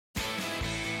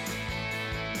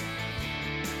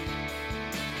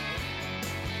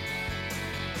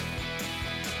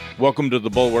Welcome to the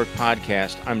Bulwark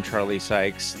Podcast. I'm Charlie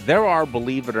Sykes. There are,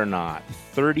 believe it or not,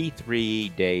 33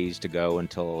 days to go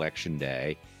until Election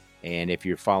Day. And if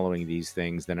you're following these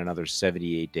things, then another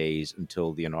 78 days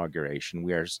until the inauguration.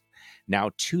 We are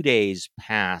now 2 days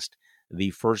past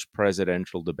the first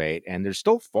presidential debate, and there's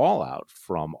still fallout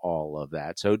from all of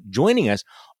that. So joining us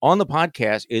on the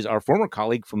podcast is our former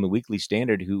colleague from the Weekly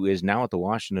Standard, who is now at the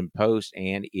Washington Post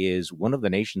and is one of the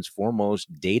nation's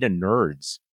foremost data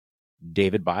nerds,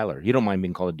 David Byler. You don't mind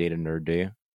being called a data nerd, do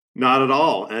you? Not at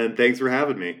all. And thanks for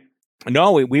having me.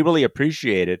 No, we really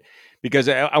appreciate it because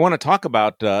I want to talk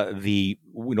about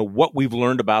what we've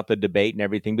learned about the debate and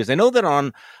everything. Because I know that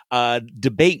on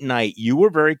debate night, you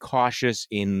were very cautious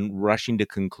in rushing to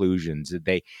conclusions.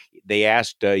 They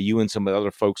asked you and some of the other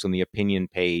folks on the opinion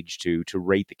page to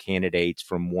rate the candidates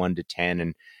from 1 to 10,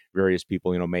 and various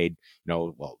people, made,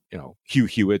 Hugh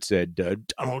Hewitt said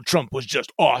Donald Trump was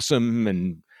just awesome,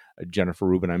 and Jennifer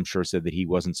Rubin, I'm sure, said that he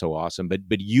wasn't so awesome.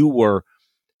 But you were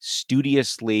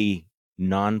studiously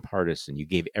nonpartisan. You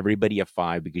gave everybody a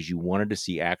 5 because you wanted to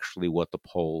see actually what the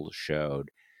polls showed.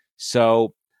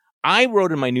 So I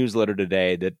wrote in my newsletter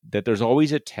today that there's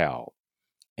always a tell.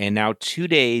 And now 2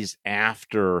 days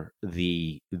after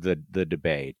the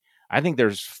debate, I think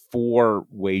there's 4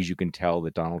 ways you can tell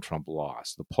that Donald Trump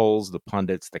lost: the polls, the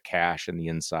pundits, the cash, and the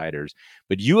insiders.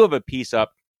 But you have a piece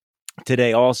up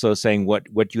today also saying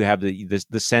what you have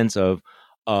the sense of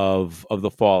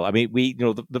the fall. I mean,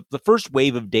 the first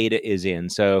wave of data is in.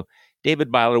 So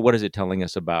David Byler, what is it telling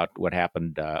us about what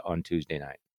happened on Tuesday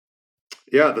night?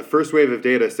 Yeah, the first wave of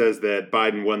data says that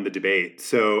Biden won the debate.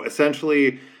 So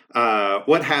essentially,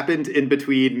 what happened in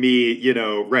between me,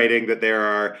 writing that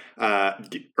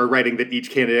or writing that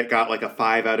each candidate got like a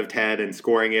 5 out of 10 and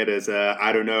scoring it as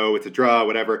I don't know, it's a draw,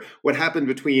 whatever. What happened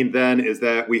between then is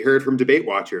that we heard from debate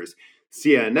watchers.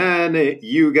 CNN,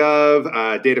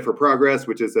 YouGov, Data for Progress,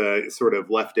 which is a sort of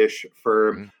leftish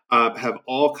firm, have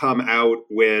all come out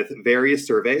with various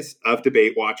surveys of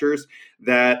debate watchers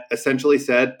that essentially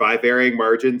said, by varying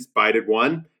margins, Biden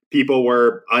won. People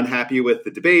were unhappy with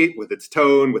the debate, with its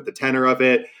tone, with the tenor of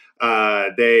it.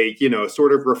 They,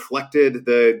 sort of reflected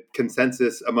the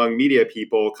consensus among media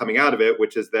people coming out of it,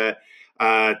 which is that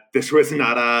this was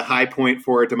not a high point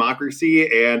for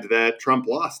democracy and that Trump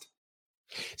lost.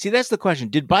 See, that's the question.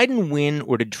 Did Biden win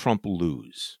or did Trump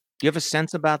lose? Do you have a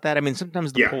sense about that? I mean,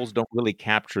 sometimes the polls don't really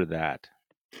capture that.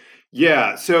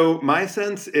 Yeah, so my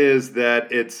sense is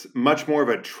that it's much more of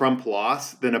a Trump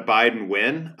loss than a Biden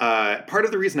win. Part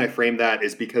of the reason I frame that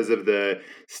is because of the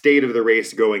state of the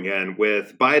race going in,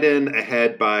 with Biden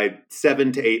ahead by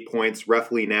 7 to 8 points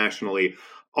roughly nationally.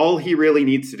 All he really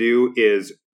needs to do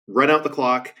is run out the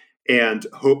clock and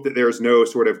hope that there's no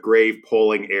sort of grave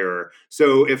polling error.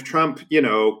 So if Trump,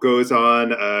 goes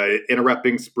on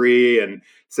interrupting spree and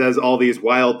says all these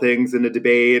wild things in a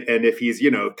debate, and if he's,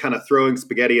 kind of throwing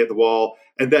spaghetti at the wall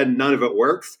and then none of it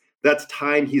works, that's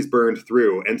time he's burned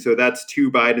through. And so that's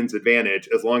to Biden's advantage,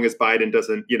 as long as Biden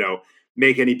doesn't,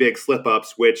 make any big slip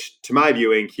ups, which to my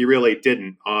viewing, he really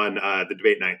didn't on the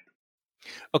debate night.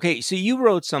 Okay, so you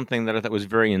wrote something that I thought was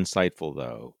very insightful,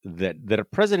 though, that a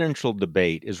presidential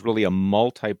debate is really a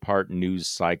multi-part news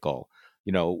cycle,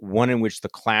 one in which the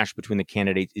clash between the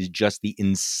candidates is just the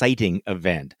inciting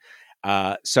event.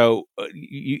 So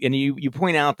you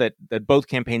point out that both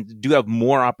campaigns do have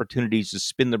more opportunities to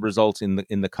spin the results in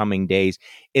the coming days.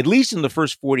 At least in the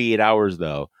first 48 hours,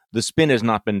 though, the spin has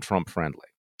not been Trump friendly.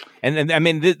 And I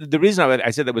mean, the reason I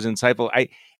said that was insightful,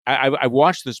 I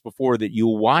watched this before, that you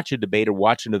watch a debate or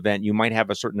watch an event, you might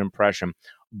have a certain impression,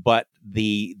 but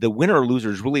the winner or loser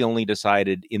is really only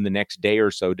decided in the next day or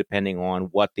so, depending on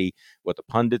what the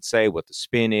pundits say, what the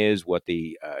spin is, what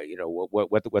the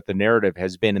what the narrative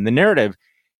has been. And the narrative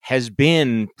has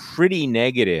been pretty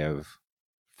negative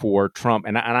for Trump,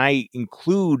 and I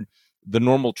include the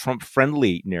normal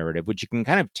Trump-friendly narrative, which you can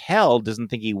kind of tell doesn't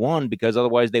think he won, because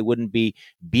otherwise they wouldn't be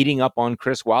beating up on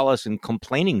Chris Wallace and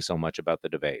complaining so much about the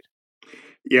debate.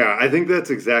 Yeah, I think that's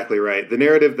exactly right. The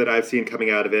narrative that I've seen coming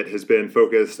out of it has been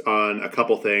focused on a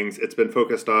couple things. It's been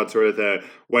focused on sort of the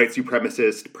white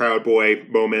supremacist Proud Boy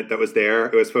moment that was there.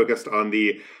 It was focused on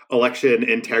the election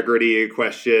integrity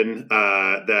question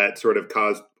that sort of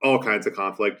caused all kinds of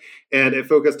conflict. And it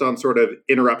focused on sort of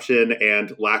interruption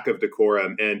and lack of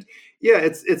decorum. And yeah,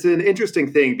 it's an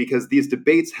interesting thing because these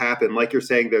debates happen, like you're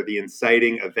saying, they're the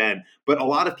inciting event. But a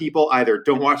lot of people either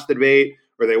don't watch the debate,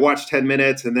 or they watch 10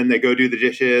 minutes and then they go do the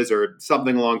dishes or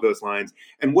something along those lines.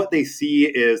 And what they see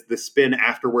is the spin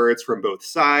afterwards from both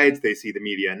sides. They see the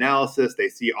media analysis. They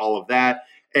see all of that.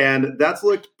 And that's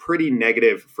looked pretty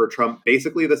negative for Trump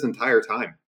basically this entire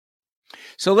time.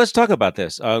 So let's talk about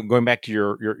this. Going back to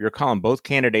your column, both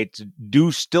candidates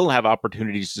do still have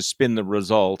opportunities to spin the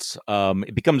results.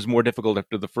 It becomes more difficult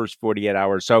after the first 48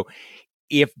 hours. So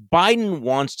if Biden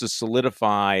wants to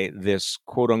solidify this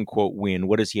quote unquote win,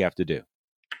 what does he have to do?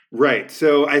 Right.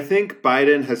 So I think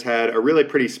Biden has had a really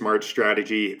pretty smart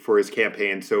strategy for his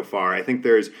campaign so far. I think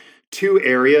there's two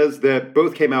areas that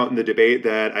both came out in the debate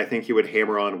that I think he would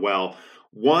hammer on well.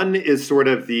 One is sort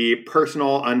of the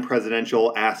personal,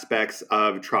 unpresidential aspects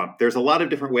of Trump. There's a lot of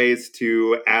different ways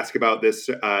to ask about this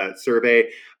survey.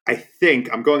 I think,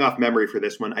 I'm going off memory for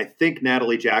this one, I think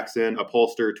Natalie Jackson, a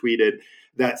pollster, tweeted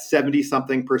that 70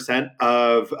 something percent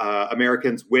of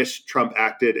Americans wish Trump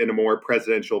acted in a more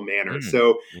presidential manner. Mm.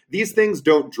 So these things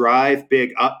don't drive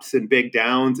big ups and big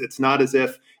downs. It's not as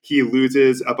if he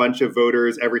loses a bunch of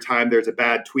voters every time there's a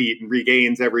bad tweet and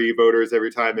regains every voters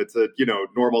every time it's a,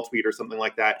 normal tweet or something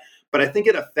like that. But I think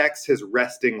it affects his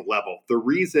resting level. The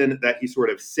reason that he sort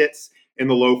of sits in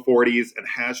the low 40s and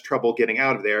has trouble getting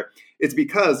out of there is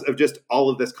because of just all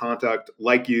of this conduct,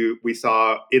 like we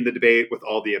saw in the debate, with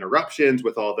all the interruptions,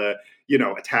 with all the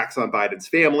attacks on Biden's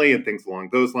family and things along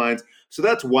those lines. So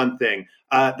that's one thing.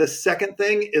 The second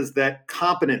thing is that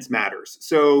competence matters.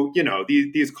 So,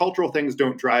 these cultural things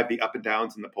don't drive the up and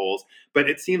downs in the polls, but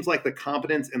it seems like the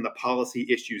competence and the policy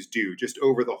issues do, just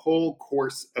over the whole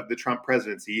course of the Trump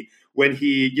presidency, when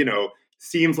he,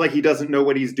 seems like he doesn't know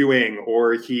what he's doing,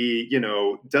 or he,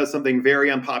 does something very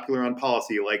unpopular on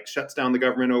policy, like shuts down the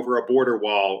government over a border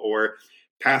wall, or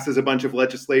passes a bunch of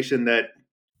legislation that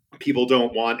people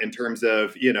don't want, in terms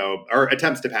of, or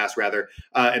attempts to pass rather,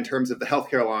 in terms of the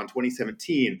healthcare law in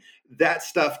 2017. That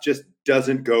stuff just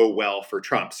doesn't go well for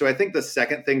Trump. So I think the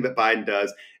second thing that Biden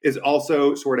does is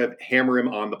also sort of hammer him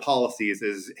on the policies,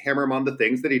 is hammer him on the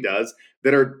things that he does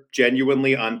that are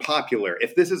genuinely unpopular.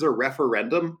 If this is a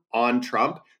referendum on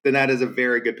Trump, then that is a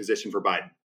very good position for Biden.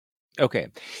 Okay.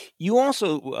 You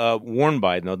also warned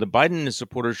Biden, though, that Biden and his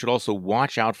supporters should also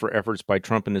watch out for efforts by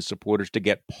Trump and his supporters to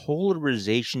get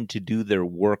polarization to do their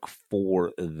work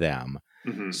for them.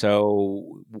 Mhm.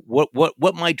 So,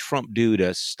 what might Trump do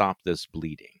to stop this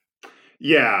bleeding?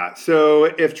 Yeah. So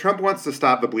if Trump wants to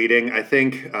stop the bleeding, I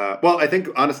think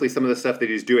honestly, some of the stuff that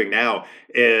he's doing now,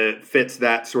 it fits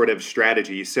that sort of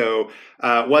strategy. So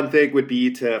one thing would be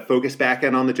to focus back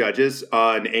in on the judges,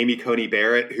 on Amy Coney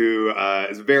Barrett, who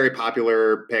is a very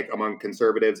popular pick among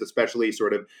conservatives, especially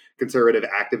sort of conservative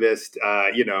activist,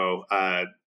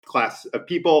 class of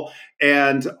people,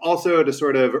 and also to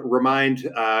sort of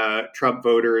remind Trump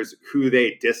voters who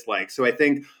they dislike. So I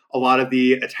think a lot of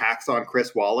the attacks on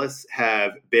Chris Wallace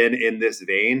have been in this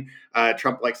vein.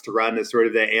 Trump likes to run as sort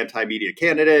of the anti-media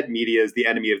candidate. Media is the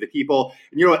enemy of the people.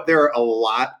 And you know what? There are a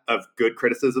lot of good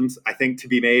criticisms, I think, to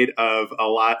be made of a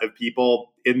lot of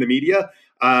people in the media.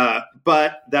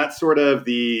 But that's sort of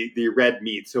the red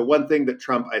meat. So one thing that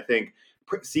Trump, I think,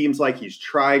 seems like he's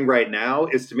trying right now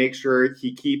is to make sure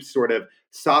he keeps sort of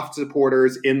soft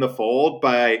supporters in the fold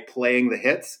by playing the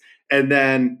hits, and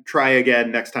then try again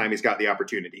next time he's got the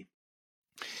opportunity.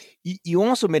 You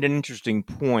also made an interesting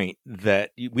point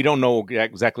that we don't know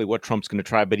exactly what Trump's going to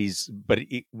try, but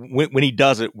when he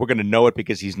does it, we're going to know it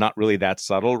because he's not really that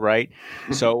subtle, right?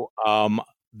 So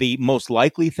the most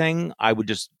likely thing I would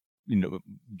just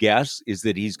guess is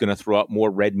that he's going to throw out more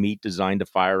red meat designed to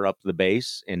fire up the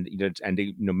base, and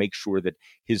to make sure that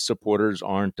his supporters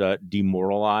aren't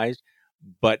demoralized.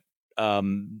 But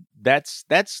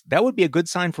that would be a good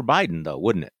sign for Biden, though,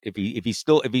 wouldn't it? If he's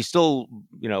still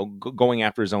going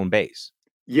after his own base.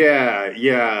 Yeah,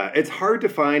 yeah. It's hard to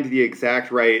find the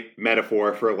exact right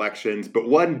metaphor for elections, but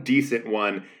one decent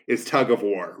one is tug of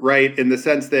war, right? In the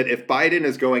sense that if Biden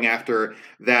is going after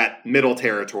that middle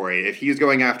territory, if he's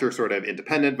going after sort of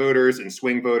independent voters and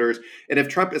swing voters, and if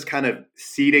Trump is kind of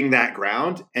ceding that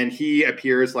ground and he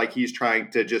appears like he's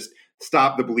trying to just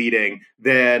stop the bleeding,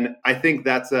 then I think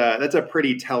that's a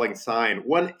pretty telling sign.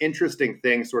 One interesting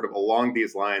thing sort of along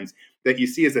these lines that you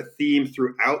see as a theme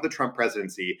throughout the Trump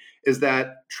presidency is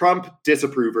that Trump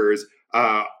disapprovers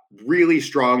really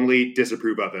strongly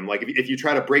disapprove of him. Like if you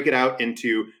try to break it out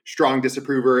into strong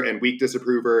disapprover and weak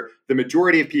disapprover, the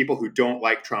majority of people who don't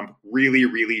like Trump really,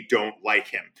 really don't like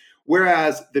him.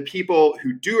 Whereas the people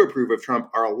who do approve of Trump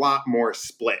are a lot more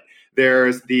split.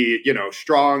 There's the,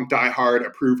 strong, diehard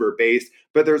approver base,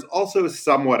 but there's also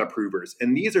somewhat approvers.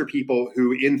 And these are people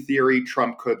who, in theory,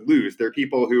 Trump could lose. They're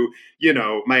people who,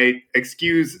 might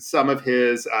excuse some of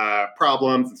his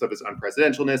problems and some of his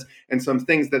unpresidentialness and some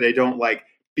things that they don't like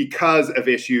because of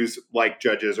issues like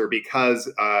judges, or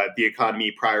because the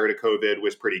economy prior to COVID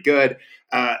was pretty good.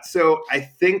 So I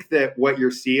think that what you're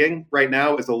seeing right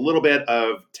now is a little bit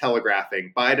of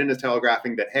telegraphing. Biden is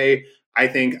telegraphing that, hey, I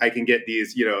think I can get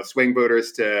these, swing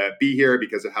voters to be here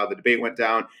because of how the debate went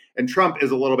down. And Trump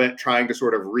is a little bit trying to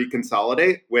sort of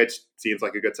reconsolidate, which seems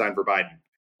like a good sign for Biden.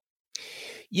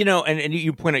 And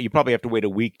you point out you probably have to wait a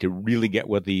week to really get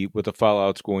what the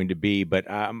fallout's going to be. But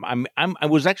I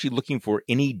was actually looking for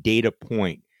any data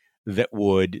point that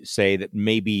would say that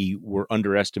maybe we're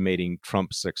underestimating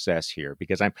Trump's success here,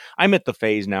 because I'm at the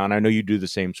phase now, and I know you do the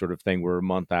same sort of thing. We're a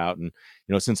month out, and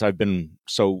since I've been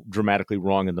so dramatically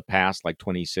wrong in the past, like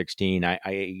 2016,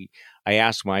 I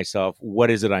ask myself, what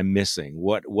is it I'm missing?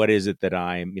 What is it that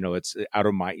I'm it's out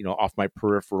of my off my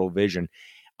peripheral vision.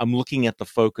 I'm looking at the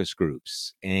focus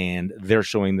groups, and they're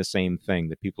showing the same thing,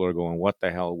 that people are going, what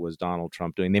the hell was Donald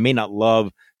Trump doing? They may not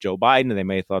love Joe Biden, and they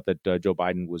may have thought that Joe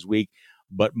Biden was weak,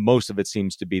 but most of it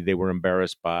seems to be they were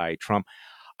embarrassed by Trump.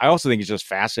 I also think it's just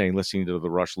fascinating listening to the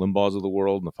Rush Limbaughs of the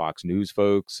world and the Fox News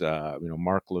folks,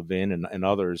 Mark Levin and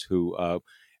others who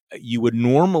you would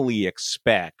normally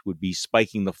expect would be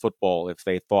spiking the football if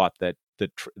they thought that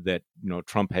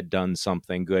Trump had done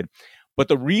something good. But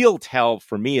the real tell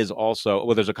for me is also,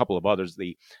 well, there's a couple of others.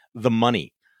 The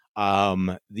money.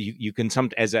 You can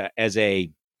as a as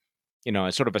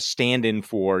sort of a stand-in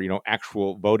for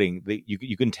actual voting.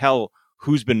 You can tell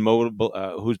who's been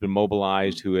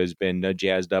mobilized, who has been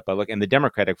jazzed up. And the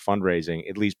Democratic fundraising,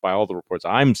 at least by all the reports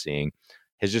I'm seeing,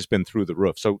 has just been through the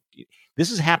roof. So this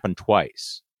has happened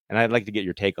twice, and I'd like to get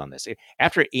your take on this.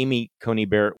 After Amy Coney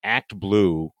Barrett, Act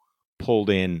Blue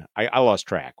pulled in, I lost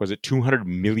track. Was it $200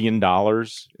 million in the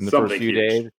first Something few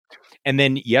huge. days? And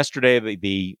then yesterday,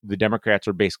 the Democrats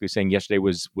are basically saying yesterday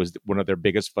was one of their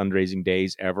biggest fundraising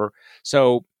days ever.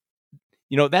 So,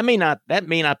 that may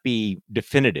not be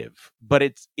definitive, but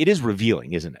it is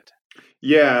revealing, isn't it?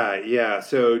 Yeah, yeah.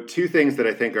 So two things that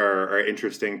I think are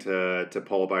interesting to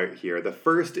pull apart here. The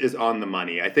first is on the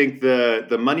money. I think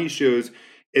the money shows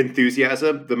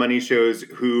enthusiasm. The money shows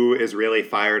who is really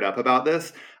fired up about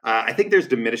this. I think there's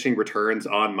diminishing returns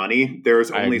on money.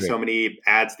 There's I only agree. so many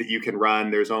ads that you can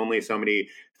run. There's only so many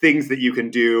things that you can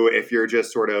do if you're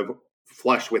just sort of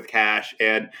flush with cash.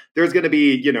 And there's going to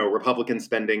be, Republicans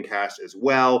spending cash as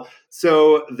well.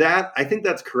 So that I think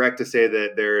that's correct to say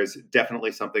that there's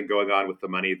definitely something going on with the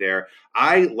money there.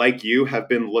 I, like you, have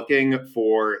been looking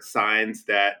for signs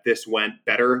that this went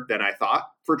better than I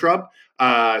thought for Trump,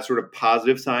 sort of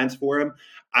positive signs for him.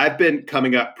 I've been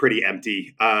coming up pretty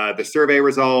empty. The survey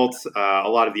results, a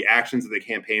lot of the actions that the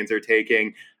campaigns are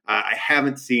taking, I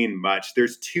haven't seen much.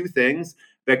 There's two things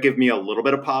that give me a little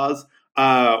bit of pause.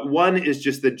 One is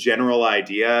just the general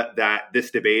idea that this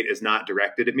debate is not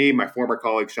directed at me. My former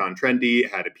colleague Sean Trendy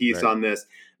had a piece Right. on this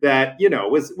that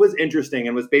was interesting,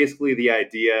 and was basically the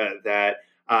idea that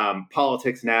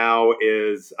politics now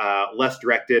is less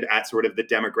directed at sort of the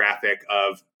demographic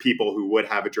of people who would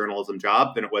have a journalism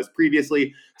job than it was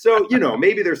previously. So,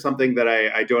 maybe there's something that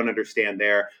I don't understand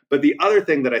there. But the other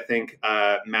thing that I think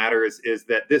matters is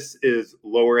that this is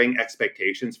lowering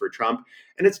expectations for Trump.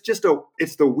 And it's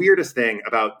the weirdest thing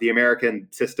about the American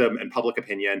system and public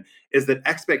opinion is that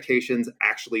expectations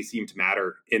actually seem to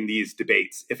matter in these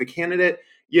debates. If a candidate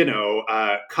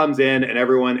comes in and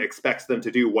everyone expects them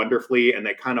to do wonderfully and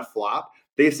they kind of flop,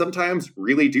 they sometimes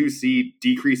really do see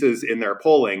decreases in their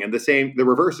polling. And the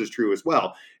reverse is true as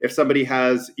well. If somebody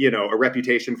has, a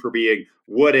reputation for being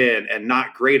wooden and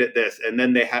not great at this, and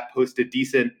then they post a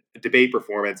decent debate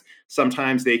performance,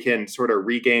 sometimes they can sort of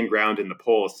regain ground in the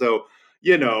polls. So,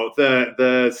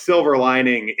 the silver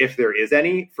lining, if there is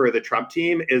any, for the Trump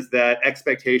team is that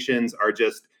expectations are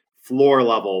just floor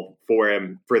level for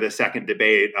him for the second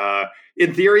debate.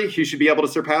 In theory, he should be able to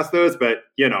surpass those, but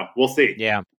we'll see.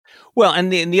 Yeah. Well,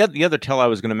 and the other tell I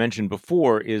was going to mention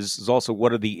before is also,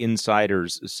 what are the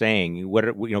insiders saying? What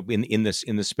are, in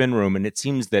the spin room? And it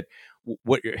seems that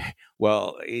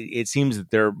it seems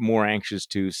that they're more anxious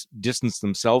to distance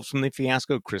themselves from the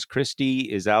fiasco. Chris Christie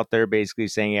is out there basically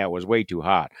saying, "Yeah, it was way too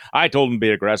hot. I told him to be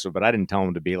aggressive, but I didn't tell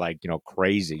him to be like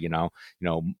crazy.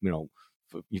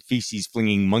 Feces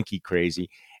flinging monkey crazy."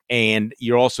 And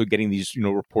you're also getting these,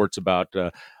 reports about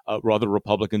other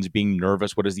Republicans being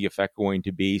nervous. What is the effect going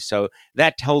to be? So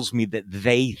that tells me that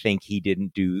they think he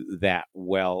didn't do that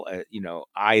well,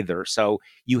 either. So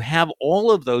you have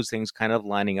all of those things kind of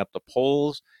lining up: the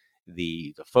polls,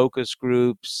 the focus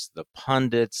groups, the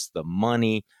pundits, the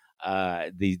money,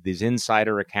 these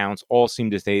insider accounts all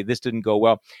seem to say this didn't go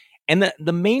well. And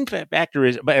the main factor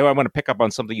is, but I want to pick up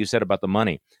on something you said about the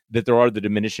money, that there are the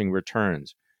diminishing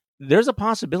returns. There's a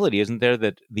possibility, isn't there,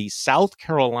 that the South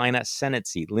Carolina Senate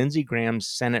seat, Lindsey Graham's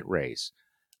Senate race,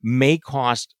 may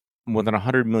cost more than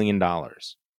 $100 million.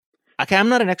 Okay, I'm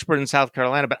not an expert in South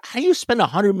Carolina, but how do you spend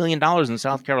 $100 million in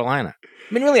South Carolina?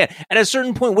 I mean, really, at a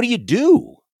certain point, what do you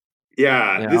do?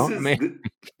 Yeah, You this know, I is mean,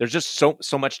 there's just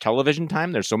so much television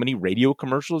time. There's so many radio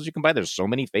commercials you can buy. There's so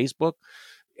many Facebook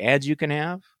ads you can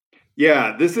have.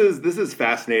 Yeah, this is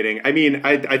fascinating. I mean,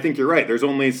 I think you're right. There's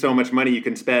only so much money you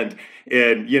can spend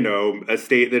in, a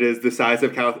state that is the size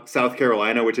of South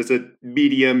Carolina, which is a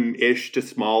medium-ish to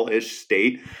small-ish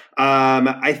state.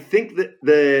 I think that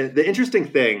the interesting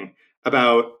thing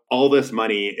about all this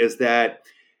money is that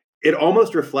it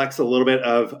almost reflects a little bit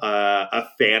of a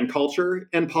fan culture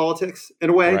in politics in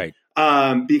a way. Right.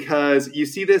 Because you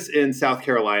see this in South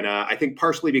Carolina, I think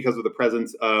partially because of the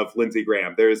presence of Lindsey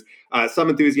Graham. There's some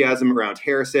enthusiasm around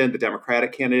Harrison, the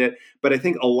Democratic candidate, but I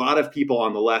think a lot of people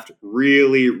on the left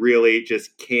really, really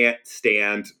just can't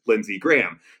stand Lindsey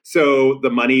Graham. So the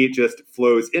money just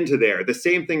flows into there. The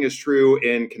same thing is true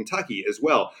in Kentucky as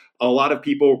well. A lot of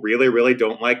people really, really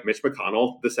don't like Mitch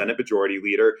McConnell, the Senate Majority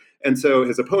Leader. And so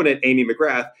his opponent, Amy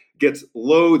McGrath, gets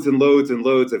loads and loads and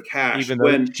loads of cash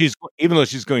when Even though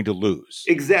she's going to lose. I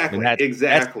mean, exactly, that's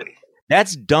exactly.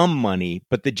 that's dumb money,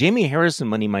 but the Jamie Harrison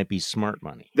money might be smart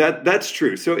money. That's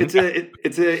true. So it's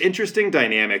an interesting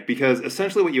dynamic because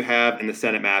essentially what you have in the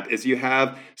Senate map is you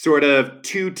have sort of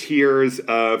two tiers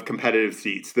of competitive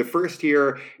seats. The first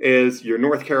tier is your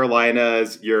North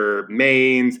Carolinas, your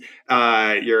Maines,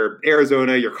 your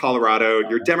Arizona, your Colorado,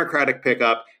 your Democratic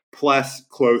pickup, plus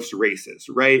close races,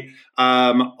 right?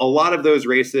 A lot of those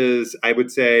races, I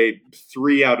would say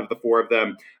 3 out of the 4 of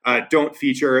them don't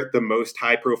feature the most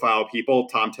high profile people.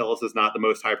 Tom Tillis is not the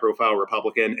most high profile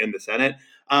Republican in the Senate.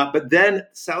 But then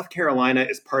South Carolina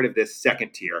is part of this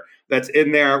second tier that's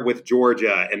in there with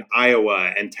Georgia and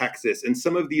Iowa and Texas and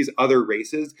some of these other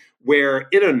races where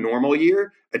in a normal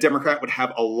year, a Democrat would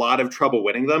have a lot of trouble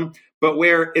winning them, but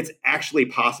where it's actually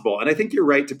possible. And I think you're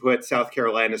right to put South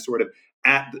Carolina sort of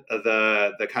at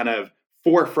the kind of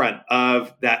forefront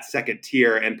of that second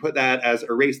tier and put that as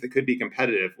a race that could be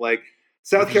competitive. Like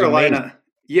South Which is amazing. Carolina,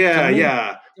 yeah, Amazing.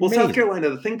 yeah. It's Well, South amazing. Carolina,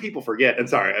 the thing people forget, and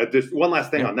sorry, just one last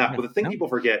thing Yeah, on that. no, But the thing no. people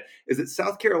forget is that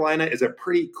South Carolina is a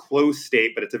pretty close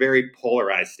state, but it's a very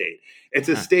polarized state. It's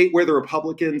a Huh. state where the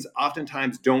Republicans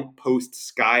oftentimes don't post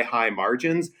sky high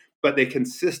margins, but they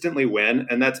consistently win.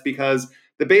 And that's because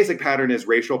the basic pattern is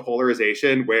racial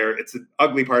polarization, where it's an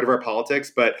ugly part of our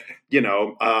politics, but,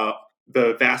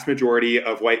 the vast majority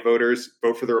of white voters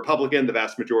vote for the Republican, the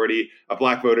vast majority of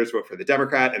black voters vote for the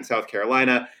Democrat in South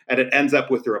Carolina, and it ends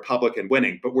up with the Republican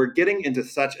winning. But we're getting into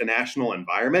such a national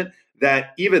environment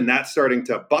that even that's starting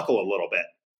to buckle a little bit.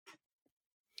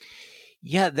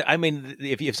 Yeah, I mean,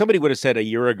 if somebody would have said a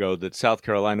year ago that South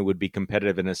Carolina would be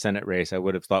competitive in a Senate race, I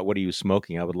would have thought, "What are you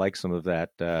smoking?" I would like some of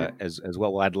that as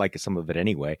well. Well, I'd like some of it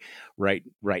anyway. Right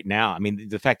now, I mean,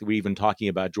 the fact that we're even talking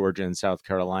about Georgia and South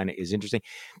Carolina is interesting.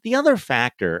 The other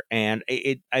factor, and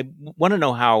I want to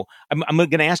know how. I'm going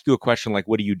to ask you a question like,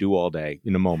 "What do you do all day?"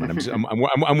 In a moment.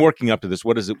 I'm working up to this.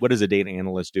 What is it? What does a data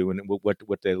analyst do, and what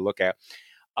they look at?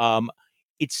 Um,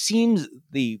 it seems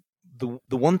the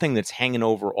one thing that's hanging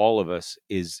over all of us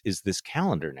is this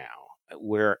calendar now,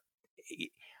 where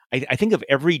I think of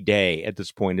every day at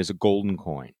this point as a golden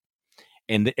coin,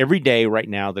 and every day right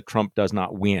now that Trump does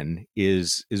not win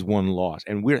is one loss,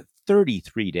 and we're at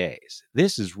 33 days.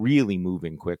 This is really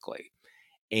moving quickly,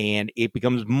 and it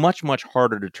becomes much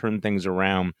harder to turn things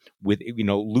around with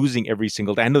losing every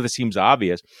single day. I know this seems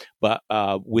obvious, but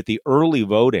with the early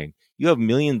voting, you have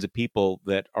millions of people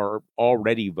that are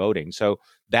already voting, so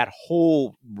that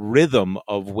whole rhythm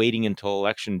of waiting until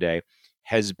election day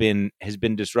has been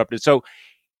disrupted. So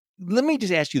let me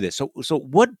just ask you this: so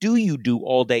what do you do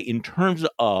all day in terms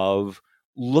of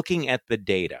looking at the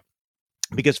data?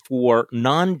 Because for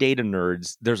non-data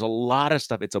nerds, there's a lot of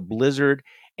stuff. It's a blizzard,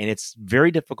 and it's very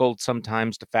difficult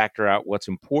sometimes to factor out what's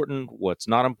important, what's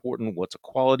not important, what's a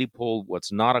quality poll,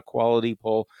 what's not a quality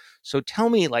poll. So tell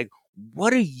me, like,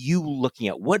 what are you looking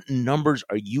at? What numbers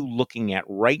are you looking at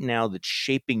right now that's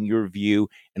shaping your view,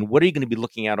 and what are you going to be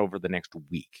looking at over the next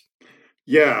week?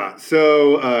 Yeah,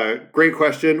 so great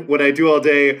question. What I do all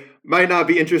day might not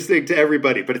be interesting to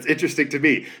everybody, but it's interesting to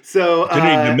me. So It's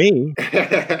interesting to me.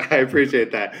 I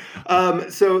appreciate that.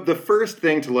 So the first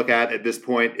thing to look at this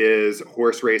point is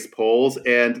horse race polls.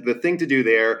 And the thing to do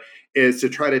there is to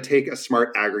try to take a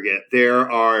smart aggregate.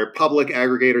 There are public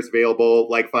aggregators available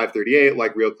like 538,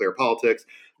 like Real Clear Politics,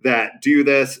 that do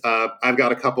this. I've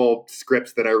got a couple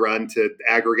scripts that I run to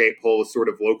aggregate polls sort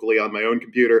of locally on my own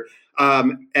computer.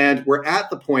 And we're at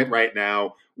the point right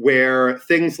now where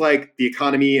things like the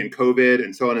economy and COVID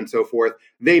and so on and so forth,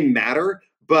 they matter,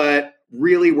 but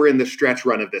really we're in the stretch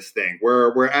run of this thing.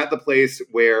 We're at the place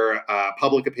where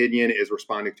public opinion is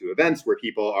responding to events, where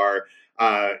people are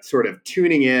sort of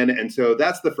tuning in. And so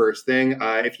that's the first thing.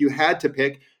 If you had to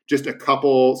pick just a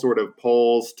couple sort of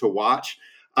polls to watch,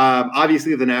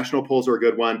 obviously, the national polls are a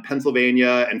good one.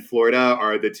 Pennsylvania and Florida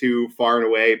are the two far and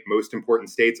away most important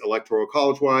states electoral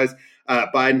college wise.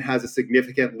 Biden has a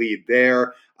significant lead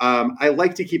there. I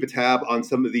like to keep a tab on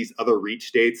some of these other reach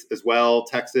states as well: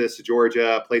 Texas,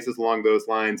 Georgia, places along those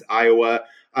lines, Iowa,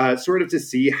 sort of to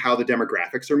see how the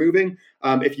demographics are moving.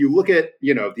 If you look at,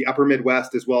 the upper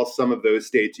Midwest as well as some of those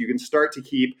states, you can start to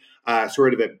keep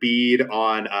sort of a bead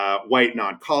on white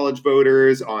non-college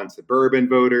voters, on suburban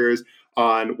voters,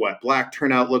 on what Black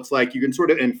turnout looks like. You can sort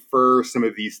of infer some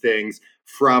of these things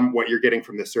from what you're getting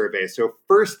from the survey. So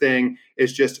first thing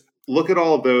is just look at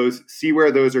all of those, see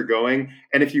where those are going.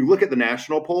 And if you look at the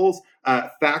national polls,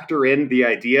 factor in the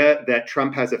idea that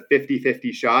Trump has a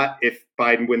 50-50 shot if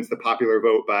Biden wins the popular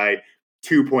vote by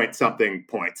 2 point something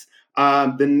points.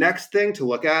 The next thing to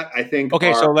look at, I think,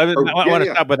 Okay, so I want to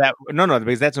yeah. stop with that. No,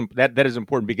 because that is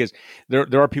important, because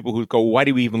there are people who go, why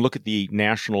do we even look at the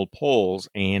national polls?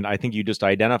 And I think you just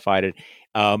identified it.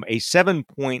 A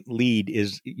 7-point lead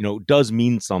does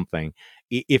mean something.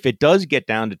 If it does get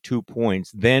down to 2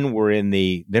 points, then we're in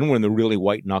the really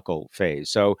white knuckle phase.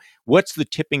 So what's the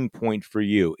tipping point for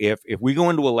you? If we go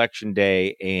into election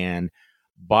day and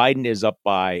Biden is up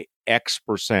by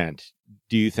X%,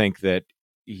 do you think that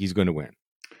he's going to win?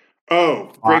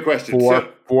 Oh, great question. Four,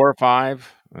 So, 4 or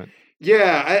 5.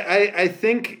 yeah, I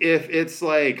think if it's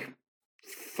like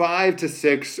 5 to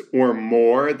 6 or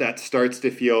more, that starts to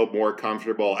feel more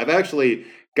comfortable. I've actually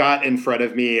got in front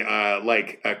of me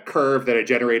like a curve that I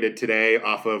generated today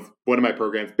off of one of my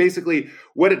programs. Basically,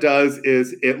 what it does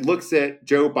is it looks at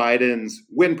Joe Biden's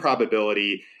win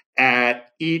probability at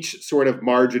each sort of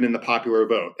margin in the popular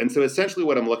vote. And so essentially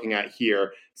what I'm looking at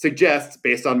here suggests,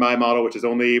 based on my model, which is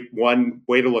only one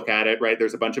way to look at it, right?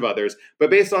 There's a bunch of others, but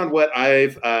based on what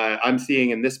I'm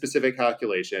seeing in this specific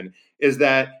calculation, is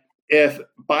that if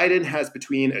Biden has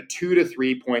between a 2 to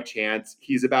 3 point chance,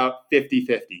 he's about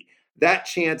 50-50. That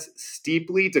chance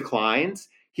steeply declines.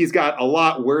 He's got a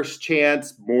lot worse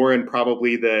chance, more in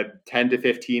probably the 10 to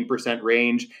 15%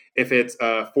 range, if it's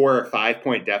a 4 or 5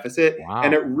 point deficit. And Wow.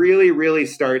 it really, really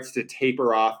starts to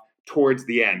taper off towards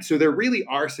the end. So there really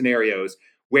are scenarios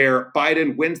where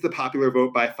Biden wins the popular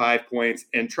vote by 5 points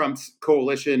and Trump's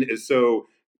coalition is so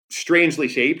strangely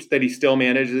shaped that he still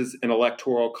manages an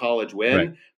electoral college Right.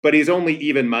 win, but he's only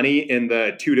even money in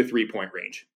the 2 to 3 point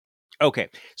range. Okay.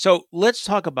 So let's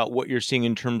talk about what you're seeing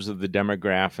in terms of the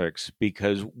demographics,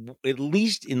 because at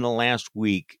least in the last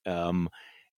week,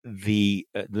 the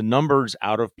numbers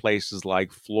out of places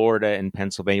like Florida and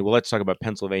Pennsylvania. Well, let's talk about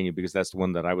Pennsylvania because that's the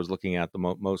one that I was looking at the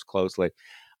most closely.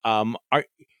 Are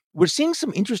We're seeing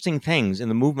some interesting things in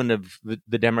the movement of the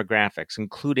demographics,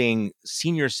 including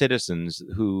senior citizens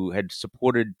who had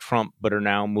supported Trump but are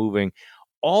now moving.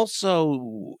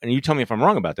 Also, and you tell me if I'm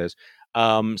wrong about this,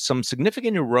 some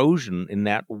significant erosion in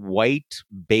that white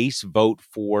base vote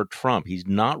for Trump. He's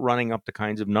not running up the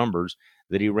kinds of numbers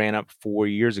that he ran up 4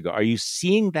 years ago. Are you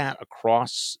seeing that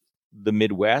across the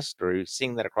Midwest, or are you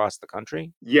seeing that across the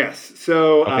country? Yes.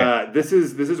 So Okay. this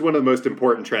is one of the most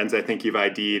important trends I think you've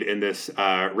ID'd in this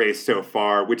race so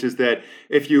far, which is that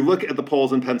if you look at the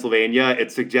polls in Pennsylvania, it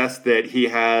suggests that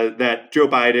that Joe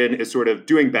Biden is sort of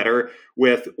doing better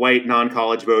with white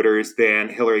non-college voters than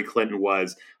Hillary Clinton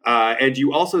was. And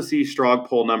you also see strong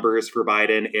poll numbers for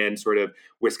Biden in sort of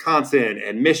Wisconsin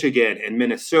and Michigan and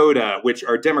Minnesota, which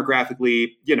are demographically,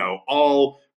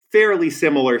 all fairly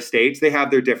similar states. They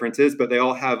have their differences, but they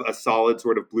all have a solid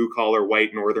sort of blue collar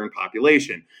white northern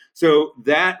population. So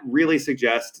that really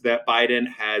suggests that Biden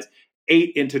has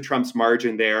ate into Trump's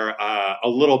margin there a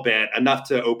little bit, enough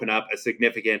to open up a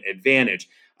significant advantage.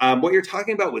 What you're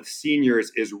talking about with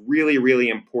seniors is really, really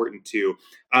important too.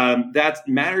 That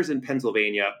matters in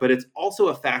Pennsylvania, but it's also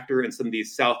a factor in some of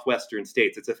these southwestern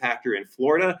states. It's a factor in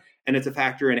Florida and it's a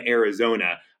factor in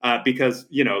Arizona because,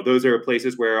 those are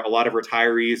places where a lot of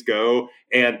retirees go,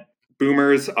 and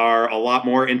boomers are a lot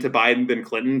more into Biden than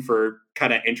Clinton for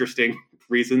kind of interesting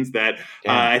reasons that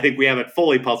Yeah. I think we haven't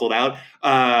fully puzzled out.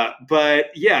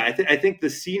 But yeah, I think the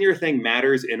senior thing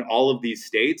matters in all of these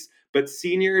states, but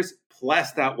seniors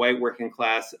plus that white working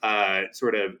class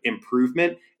sort of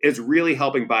improvement is really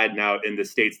helping Biden out in the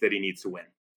states that he needs to win.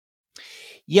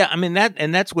 Yeah, I mean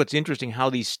that's what's interesting, how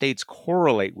these states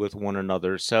correlate with one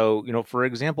another. So, for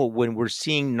example, when we're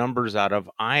seeing numbers out of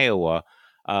Iowa,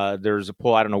 There's a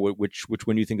poll. I don't know which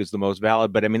one you think is the most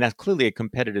valid, but I mean that's clearly a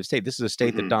competitive state. This is a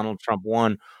state that Hmm. Donald Trump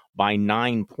won by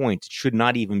 9 points. It should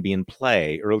not even be in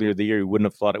play. Earlier the year, you wouldn't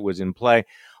have thought it was in play,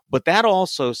 but that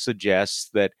also suggests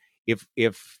that if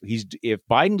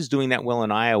Biden is doing that well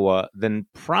in Iowa, then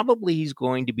probably he's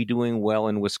going to be doing well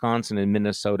in Wisconsin and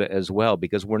Minnesota as well,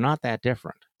 because we're not that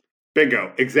different.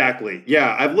 Bingo, exactly.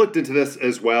 Yeah, I've looked into this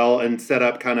as well and set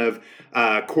up kind of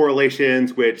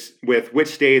correlations with which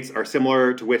states are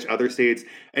similar to which other states.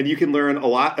 And you can learn a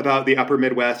lot about the upper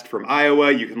Midwest from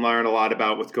Iowa. You can learn a lot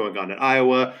about what's going on in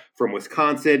Iowa from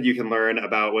Wisconsin. You can learn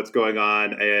about what's going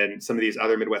on in some of these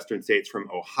other Midwestern states from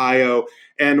Ohio.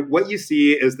 And what you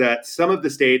see is that some of the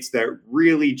states that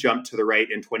really jumped to the right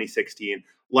in 2016,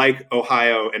 like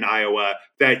Ohio and Iowa,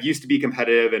 that used to be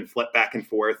competitive and flip back and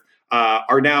forth,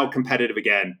 are now competitive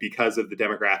again because of the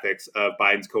demographics of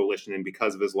Biden's coalition and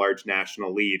because of his large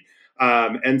national lead.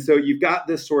 And so you've got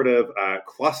this sort of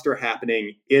cluster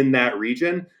happening in that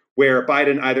region where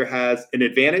Biden either has an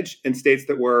advantage in states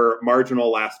that were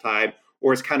marginal last time,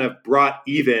 or has kind of brought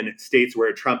even states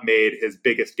where Trump made his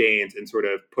biggest gains and sort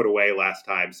of put away last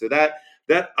time. So that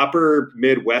upper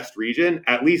Midwest region,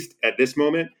 at least at this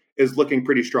moment, is looking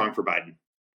pretty strong for Biden.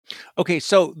 Okay,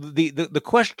 so the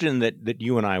question that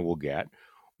you and I will get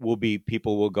will be,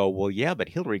 people will go, well, yeah, but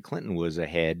Hillary Clinton was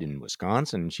ahead in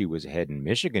Wisconsin, she was ahead in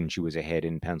Michigan, she was ahead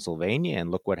in Pennsylvania,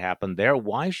 and look what happened there.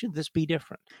 Why should this be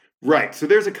different? Right. So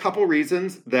there's a couple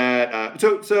reasons that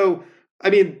so I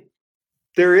mean,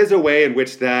 there is a way in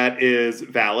which that is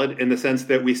valid in the sense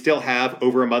that we still have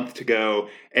over a month to go,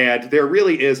 and there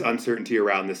really is uncertainty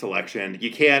around this election.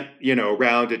 You can't,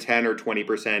 round a 10 or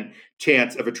 20%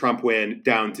 chance of a Trump win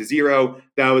down to zero.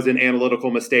 That was an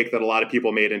analytical mistake that a lot of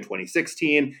people made in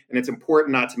 2016, and it's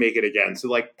important not to make it again. So,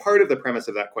 like, part of the premise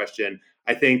of that question,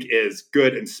 I think, is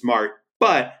good and smart,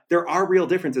 but there are real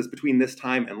differences between this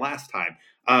time and last time.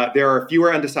 There are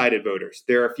fewer undecided voters.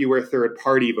 There are fewer third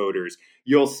party voters.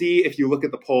 You'll see if you look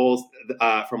at the polls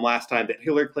from last time that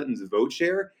Hillary Clinton's vote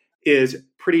share is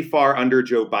pretty far under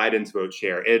Joe Biden's vote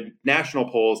share. In national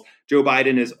polls, Joe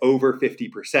Biden is over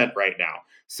 50% right now.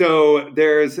 So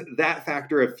there's that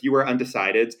factor of fewer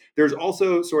undecideds. There's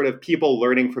also sort of people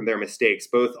learning from their mistakes,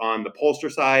 both on the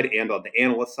pollster side and on the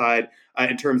analyst side,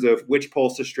 in terms of which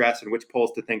polls to stress and which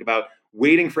polls to think about.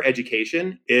 Waiting for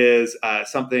education is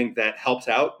something that helps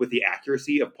out with the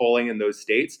accuracy of polling in those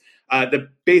states. The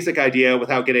basic idea,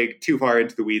 without getting too far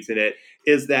into the weeds in it,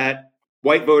 is that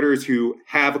white voters who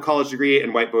have a college degree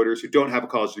and white voters who don't have a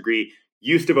college degree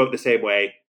used to vote the same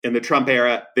way. In the Trump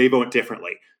era, they vote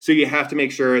differently. So you have to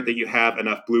make sure that you have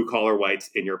enough blue collar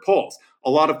whites in your polls. A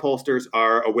lot of pollsters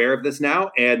are aware of this now,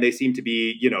 and they seem to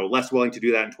be, less willing to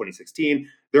do that in 2016.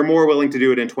 They're more willing to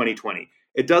do it in 2020.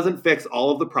 It doesn't fix all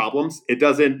of the problems. It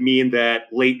doesn't mean that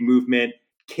late movement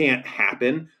can't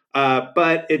happen.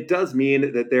 But it does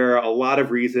mean that there are a lot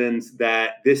of reasons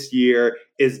that this year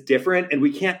is different, and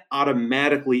we can't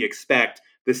automatically expect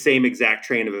the same exact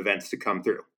train of events to come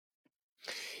through.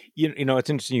 It's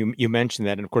interesting you mentioned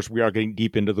that, and of course we are getting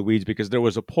deep into the weeds, because there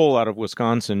was a poll out of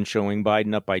Wisconsin showing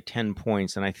Biden up by 10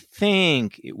 points, and I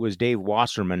think it was Dave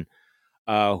Wasserman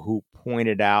who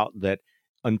pointed out that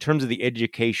in terms of the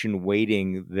education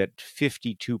weighting, that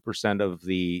 52% of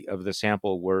the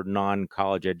sample were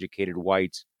non-college educated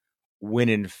whites, when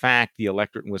in fact the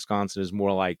electorate in Wisconsin is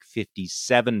more like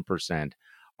 57%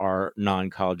 are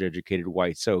non-college educated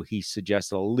whites. So he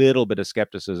suggests a little bit of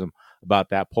skepticism about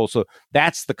that poll. So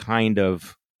that's the kind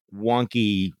of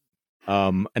wonky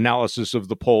analysis of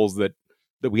the polls that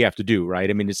we have to do, right?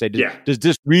 I mean, to say, Yeah. does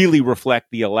this really reflect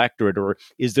the electorate, or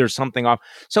is there something off?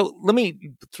 So let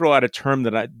me throw out a term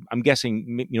that I'm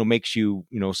guessing, makes you,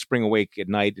 spring awake at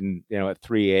night and, at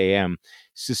 3 a.m.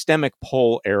 Systemic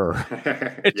poll error.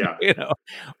 Yeah. you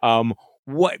know,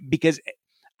 because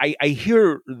I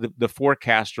hear the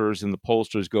forecasters and the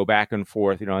pollsters go back and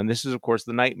forth, and this is, of course,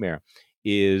 the nightmare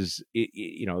is,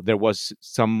 there was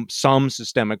some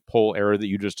systemic poll error that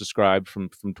you just described from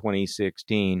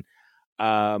 2016.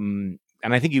 And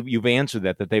I think you've answered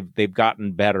that they've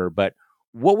gotten better, but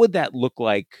what would that look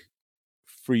like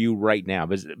for you right now?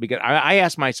 Because I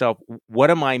ask myself, what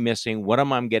am I missing? What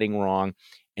am I getting wrong?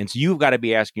 And so you've got to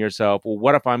be asking yourself, well,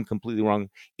 what if I'm completely wrong?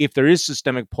 If there is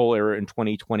systemic poll error in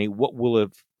 2020, what will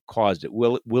have caused it?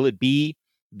 Will it be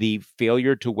the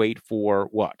failure to wait for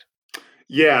what?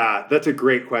 Yeah, that's a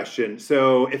great question.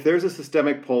 So, if there's a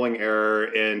systemic polling error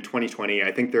in 2020,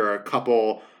 I think there are a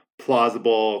couple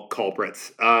plausible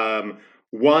culprits.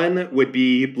 One would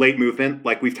be late movement,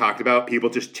 like we've talked about. People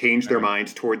just change their Right.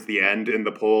 minds towards the end, and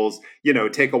the polls,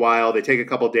 take a while. They take a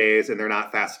couple days, and they're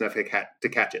not fast enough to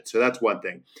catch it. So that's one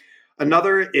thing.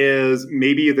 Another is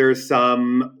maybe there's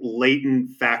some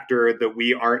latent factor that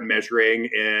we aren't measuring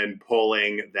in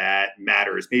polling that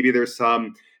matters. Maybe there's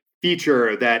some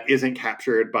feature that isn't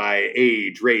captured by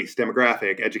age, race,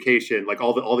 demographic, education, like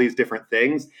all these different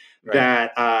things Right.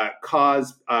 that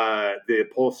cause the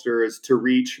pollsters to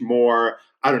reach more,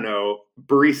 I don't know,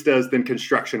 baristas than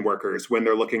construction workers when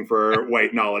they're looking for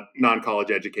white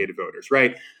non-college educated voters,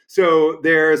 right? So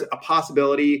there's a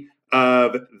possibility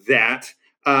of that.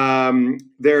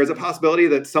 There's a possibility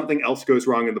that something else goes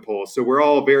wrong in the polls. So we're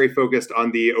all very focused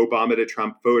on the Obama to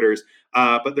Trump voters,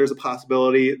 but there's a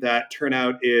possibility that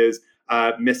turnout is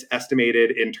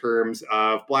misestimated in terms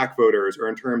of Black voters or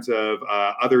in terms of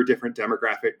other different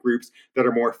demographic groups that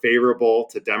are more favorable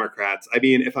to Democrats. I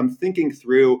mean, if I'm thinking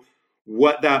through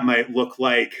what that might look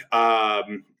like,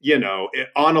 on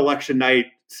election night,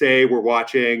 say we're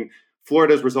watching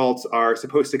Florida's results are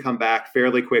supposed to come back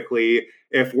fairly quickly.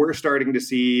 If we're starting to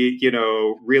see,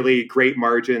 really great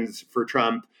margins for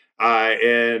Trump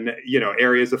in,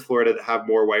 areas of Florida that have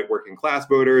more white working class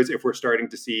voters, if we're starting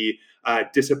to see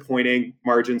disappointing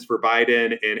margins for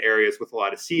Biden in areas with a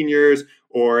lot of seniors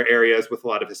or areas with a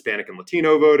lot of Hispanic and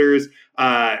Latino voters,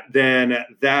 then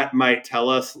that might tell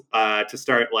us to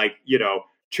start,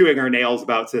 chewing our nails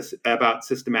about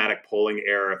systematic polling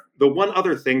error. The one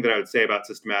other thing that I would say about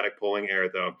systematic polling error,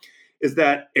 though, is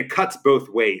that it cuts both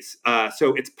ways.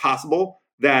 So it's possible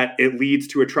that it leads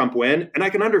to a Trump win. And I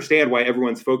can understand why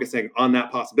everyone's focusing on that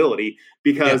possibility,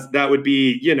 because that would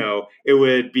be, it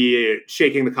would be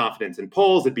shaking the confidence in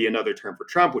polls. It'd be another term for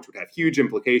Trump, which would have huge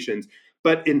implications.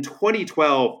 But in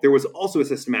 2012, there was also a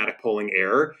systematic polling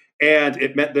error, and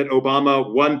it meant that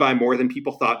Obama won by more than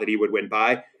people thought that he would win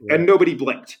by, and nobody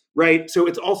blinked, right? So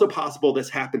it's also possible this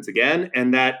happens again,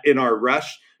 and that in our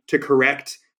rush to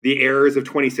correct the errors of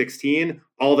 2016,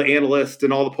 all the analysts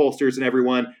and all the pollsters and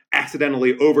everyone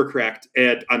accidentally overcorrect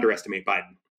and underestimate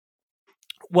Biden.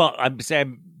 Well, I'm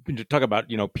to talk about,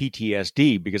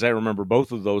 PTSD, because I remember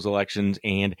both of those elections.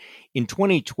 And in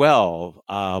 2012,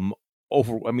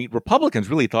 Republicans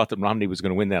really thought that Romney was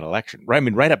going to win that election, right? I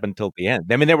mean, right up until the end.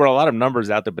 I mean, there were a lot of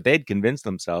numbers out there, but they'd convinced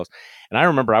themselves. And I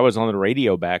remember I was on the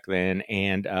radio back then,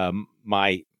 and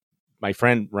my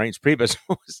friend Reince Priebus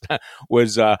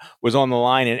was on the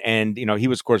line, and he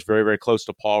was, of course, very, very close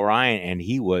to Paul Ryan, and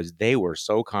they were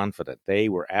so confident. They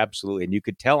were absolutely, and you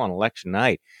could tell on election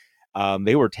night,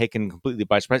 they were taken completely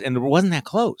by surprise, and it wasn't that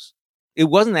close. It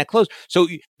wasn't that close. So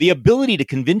the ability to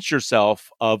convince yourself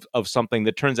of something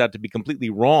that turns out to be completely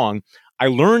wrong, I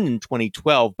learned in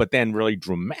 2012, but then really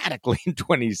dramatically in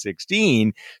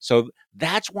 2016. So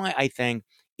that's why I think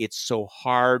it's so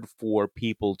hard for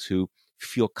people to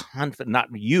feel confident, not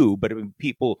you, but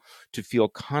people to feel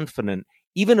confident,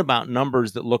 even about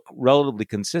numbers that look relatively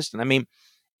consistent. I mean,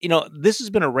 this has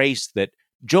been a race that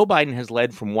Joe Biden has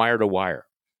led from wire to wire.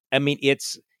 I mean,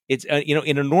 it's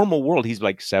in a normal world, he's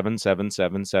like 7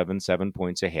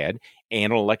 points ahead.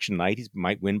 And on election night, he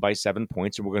might win by 7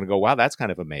 points, and we're going to go, wow, that's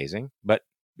kind of amazing. But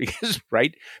because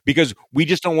we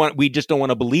just don't want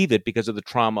to believe it because of the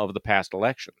trauma of the past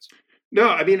elections. No,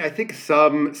 I mean, I think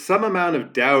some amount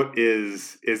of doubt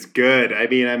is good. I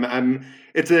mean,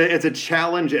 it's a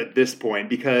challenge at this point,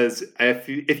 because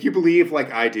if you believe,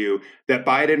 like I do, that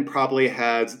Biden probably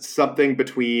has something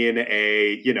between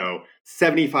a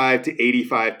 75 to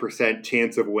 85%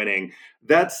 chance of winning,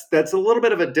 that's a little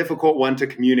bit of a difficult one to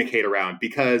communicate around,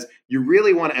 because you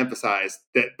really want to emphasize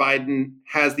that Biden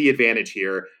has the advantage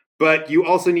here. But you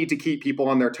also need to keep people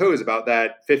on their toes about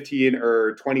that 15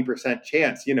 or 20%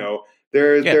 chance.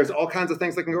 There's all kinds of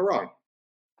things that can go wrong.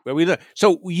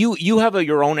 So you have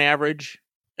your own average.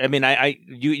 I mean,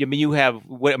 you have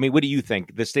what? I mean, what do you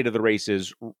think the state of the race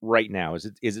is right now? Is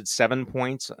it 7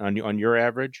 points on your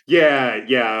average?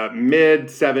 Yeah, mid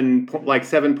 7, like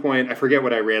 7 point. I forget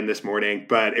what I ran this morning,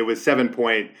 but it was 7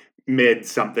 point mid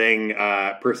something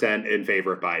percent in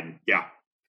favor of Biden. Yeah.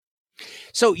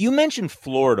 So you mentioned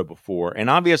Florida before, and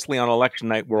obviously on election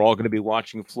night, we're all going to be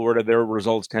watching Florida. Their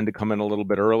results tend to come in a little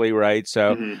bit early, right?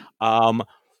 So,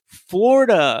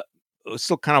 Florida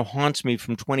still kind of haunts me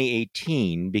from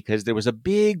 2018 because there was a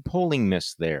big polling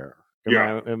miss there.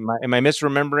 Am I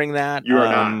misremembering that? You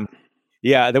are not.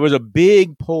 Yeah, there was a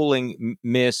big polling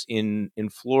miss in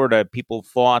Florida. People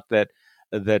thought that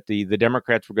the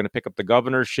Democrats were going to pick up the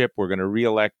governorship, were going to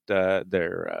reelect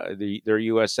their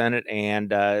U.S. Senate, and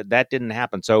that didn't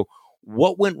happen. So,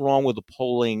 what went wrong with the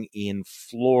polling in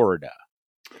Florida?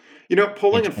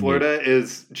 Polling in in 28? Florida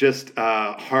is just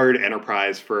a hard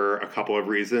enterprise for a couple of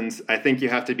reasons. I think you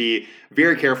have to be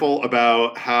very careful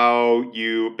about how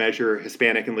you measure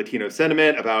Hispanic and Latino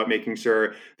sentiment, about making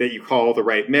sure that you call the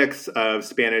right mix of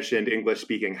Spanish and English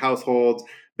speaking households.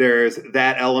 There's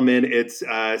that element. It's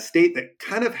a state that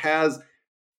kind of has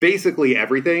basically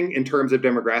everything in terms of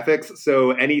demographics.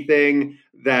 So any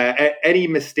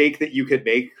mistake that you could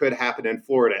make could happen in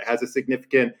Florida. It has a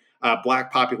significant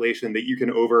black population that you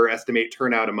can overestimate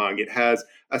turnout among. It has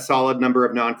a solid number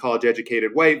of non-college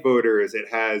educated white voters. It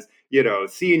has,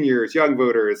 seniors, young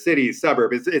voters, cities,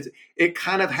 suburbs. It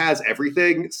kind of has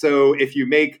everything. So if you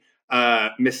make a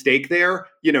mistake there,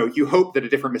 you hope that a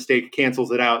different mistake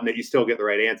cancels it out and that you still get the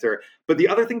right answer. But the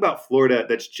other thing about Florida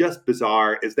that's just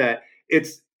bizarre is that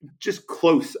it's just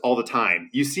close all the time.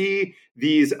 You see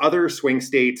these other swing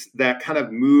states that kind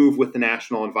of move with the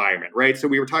national environment, right? So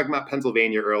we were talking about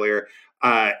Pennsylvania earlier.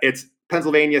 It's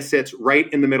Pennsylvania sits right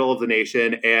in the middle of the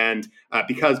nation, and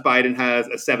because Biden has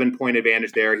a 7-point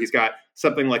advantage there, he's got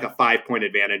something like a 5-point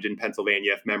advantage in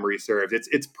Pennsylvania, if memory serves.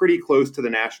 It's pretty close to the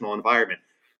national environment.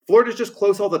 Florida's just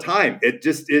close all the time.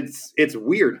 It's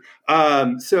weird.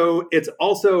 So it's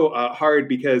also hard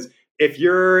because if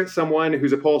you're someone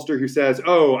who's a pollster who says,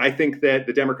 oh, I think that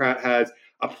the Democrat has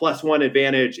a +1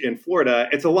 advantage in Florida,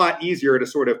 it's a lot easier to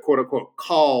sort of quote unquote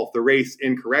call the race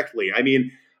incorrectly. I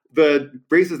mean, the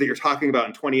races that you're talking about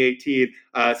in 2018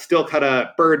 still kind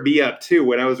of burned me up too.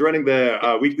 When I was running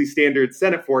the Weekly Standard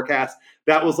Senate forecast,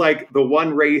 that was like the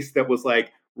one race that was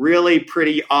like really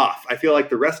pretty off. I feel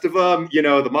like the rest of them,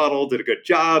 the model did a good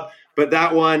job. But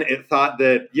that one, it thought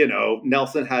that,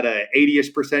 Nelson had a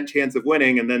 80-ish% chance of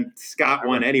winning, and then Scott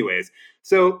won anyways.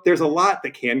 So there's a lot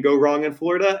that can go wrong in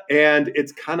Florida. And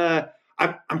it's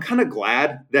I'm kind of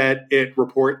glad that it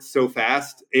reports so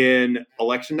fast in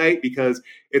election night, because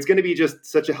it's going to be just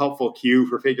such a helpful cue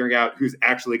for figuring out who's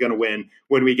actually going to win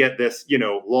when we get this,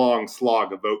 long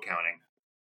slog of vote counting.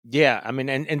 Yeah, I mean,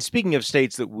 and speaking of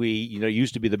states that we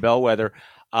used to be the bellwether,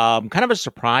 kind of a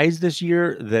surprise this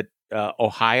year that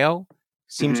Ohio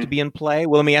seems to Mm-hmm. be in play.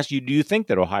 Well, let me ask you: do you think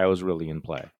that Ohio is really in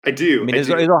play? I I do. mean, I is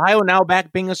do. Ohio now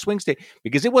back being a swing state,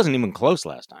 because it wasn't even close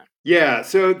last time? Yeah,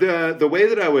 so the way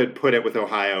that I would put it with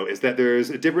Ohio is that there's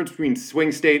a difference between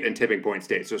swing state and tipping point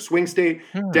state. So swing state,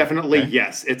 definitely Okay.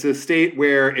 yes. It's a state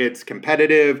where it's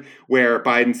competitive, where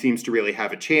Biden seems to really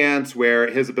have a chance, where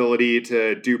his ability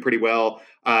to do pretty well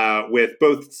with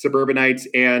both suburbanites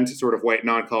and sort of white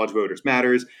non-college voters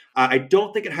matters. I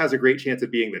don't think it has a great chance of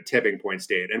being the tipping point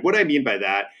state. And what I mean by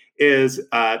that is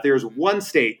there's one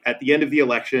state at the end of the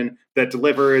election that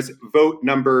delivers vote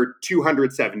number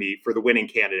 270 for the winning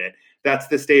candidate. That's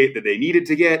the state that they needed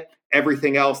to get.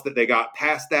 Everything else that they got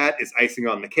past that is icing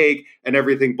on the cake, and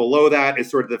everything below that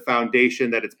is sort of the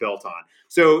foundation that it's built on.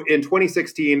 So in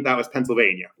 2016, that was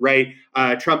Pennsylvania, right?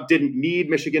 Trump didn't need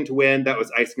Michigan to win. That was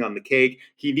icing on the cake.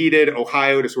 He needed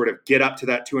Ohio to sort of get up to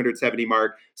that 270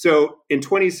 mark. So in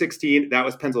 2016, that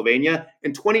was Pennsylvania.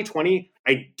 In 2020,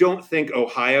 I don't think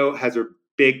Ohio has a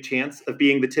big chance of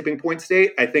being the tipping point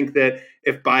state. I think that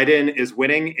if Biden is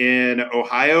winning in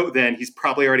Ohio, then he's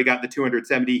probably already got the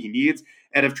 270 he needs.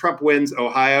 And if Trump wins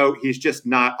Ohio, he's just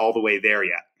not all the way there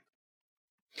yet.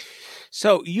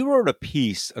 So you wrote a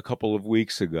piece a couple of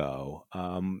weeks ago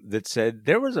that said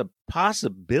there was a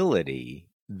possibility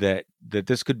that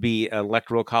this could be an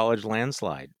electoral college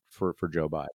landslide for Joe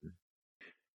Biden.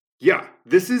 Yeah,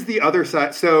 this is the other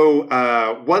side. So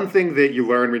one thing that you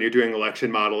learn when you're doing election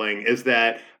modeling is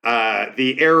that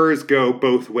the errors go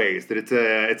both ways. That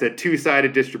it's a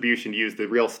two-sided distribution, to use the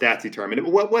real statsy term. And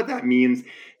what that means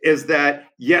is that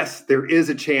yes, there is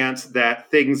a chance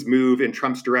that things move in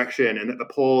Trump's direction and that the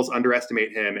polls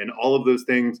underestimate him, and all of those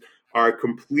things are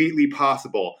completely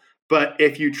possible. But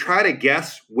if you try to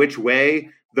guess which way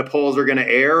the polls are going to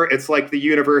err, it's like the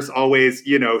universe always,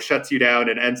 shuts you down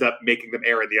and ends up making them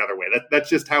err in the other way. That's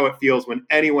just how it feels when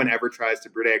anyone ever tries to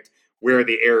predict where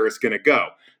the error is going to go.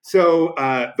 So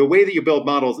the way that you build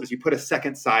models is you put a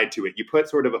second side to it. You put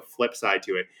sort of a flip side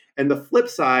to it. And the flip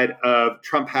side of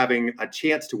Trump having a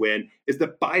chance to win is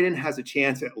that Biden has a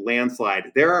chance at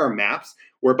landslide. There are maps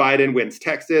where Biden wins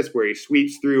Texas, where he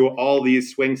sweeps through all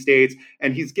these swing states,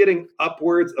 and he's getting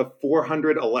upwards of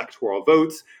 400 electoral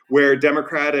votes, where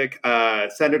Democratic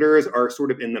senators are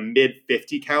sort of in the mid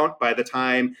 50 count by the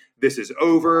time this is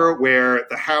over, where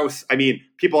the House, I mean,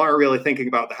 people aren't really thinking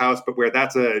about the House, but where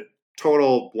that's a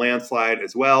total landslide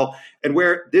as well, and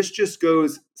where this just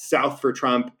goes south for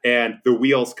Trump and the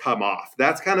wheels come off.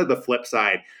 That's kind of the flip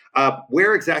side.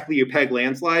 Where exactly you peg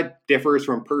landslide differs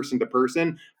from person to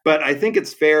person, but I think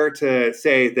it's fair to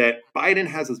say that Biden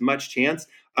has as much chance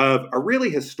of a really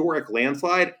historic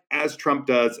landslide as Trump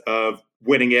does of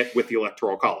winning it with the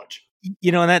Electoral College.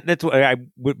 And that's what I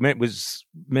was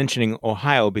mentioning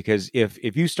Ohio, because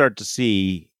if you start to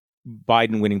see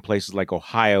Biden winning places like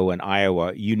Ohio and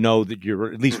Iowa, that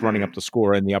you're at least running up Mm-hmm. the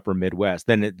score in the upper Midwest.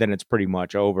 Then it's pretty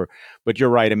much over. But you're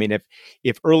right. I mean,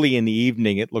 if early in the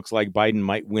evening it looks like Biden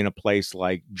might win a place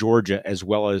like Georgia as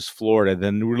well as Florida,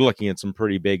 then we're looking at some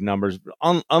pretty big numbers.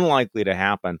 Unlikely to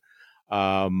happen.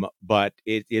 But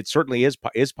it certainly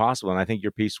is possible, and I think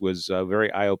your piece was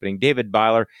very eye opening. David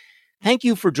Byler, thank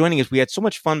you for joining us. We had so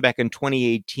much fun back in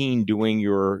 2018 doing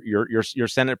your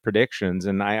Senate predictions,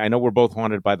 and I know we're both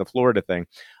haunted by the Florida thing,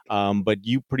 but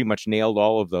you pretty much nailed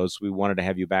all of those. We wanted to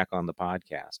have you back on the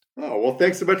podcast. Oh, well,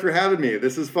 thanks so much for having me.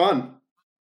 This is fun.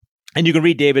 And you can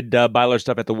read David Byler's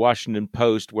stuff at the Washington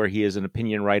Post, where he is an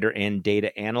opinion writer and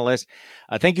data analyst.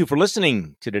 Thank you for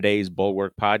listening to today's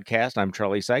Bulwark podcast. I'm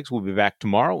Charlie Sykes. We'll be back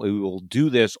tomorrow. We will do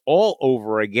this all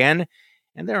over again.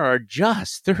 And there are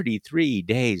just 33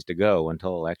 days to go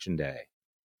until Election Day.